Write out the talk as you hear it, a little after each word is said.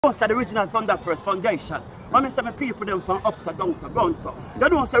Most of the original Thunder First Foundation. When I say my people them from upside down to ground so. You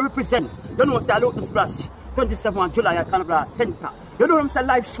know what I represent. You know what I Luton Splash 27 July at Carnival Center. You know what I'm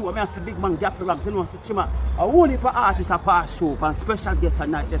live show. I say big man GAPPY Rams. You know what I TRIMMA. A whole heap of artists are past show and special guests at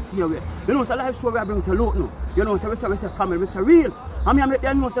night this year. You know what I live show we are bringing to Luton. You know what I say family. We say real. I mean I make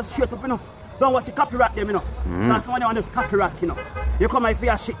them know say straight up you know. Don't watch you copyright them you know. Because someone want to copyright you know. You come here for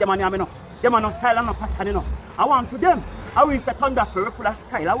your shit them and you know. Them are no style and no pattern you know. I want to them. I will say Thunder for full of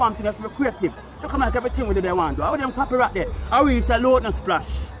style. I want to just be creative. You come like everything with they want to do. I want them copyright there. I will say Luton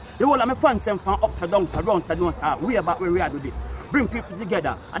Splash. The whole of my fans them from upside down, around, down, way back where we are do this. Bring people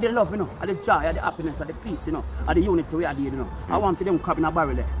together. And the love, you know, and the joy, and the happiness, and the peace, you know, and the unity we are doing, you know. I want them crab in a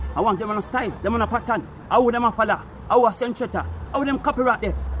barrel there. I want them on a style, them on a pattern. I want them a follow. I want them centrator. I want them copyright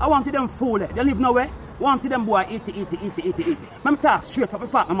there. I want them fool there. They live nowhere. I want them boy eat. Let me talk straight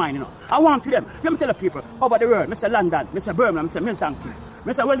up, part my mind, you know. I want them. Let me tell the people over the world, Mr. London, Mr. Birmingham, Mr. Milton Keynes,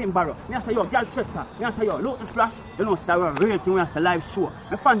 Mr. Wellingborough. I say yo, Galchester. I say yo, Luton Splash. You know, it's a real thing. It's a live show.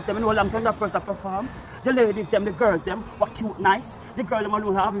 My fans them, you know, long time the first to perform. The ladies them, the girls them, were cute, nice. The girls them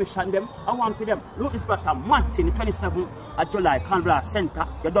alone have mission them. I want them. Luton Splash a mad thing. The 27th of July, Carnival Center.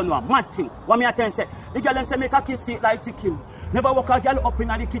 You don't know a mad thing. What me I tell you say, the girl them say make a kiss it like chicken. Never walk a girl up in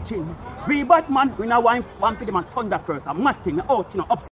the kitchen. We bad man, we now want to them and Thunder first. A mad thing, out, you know, up.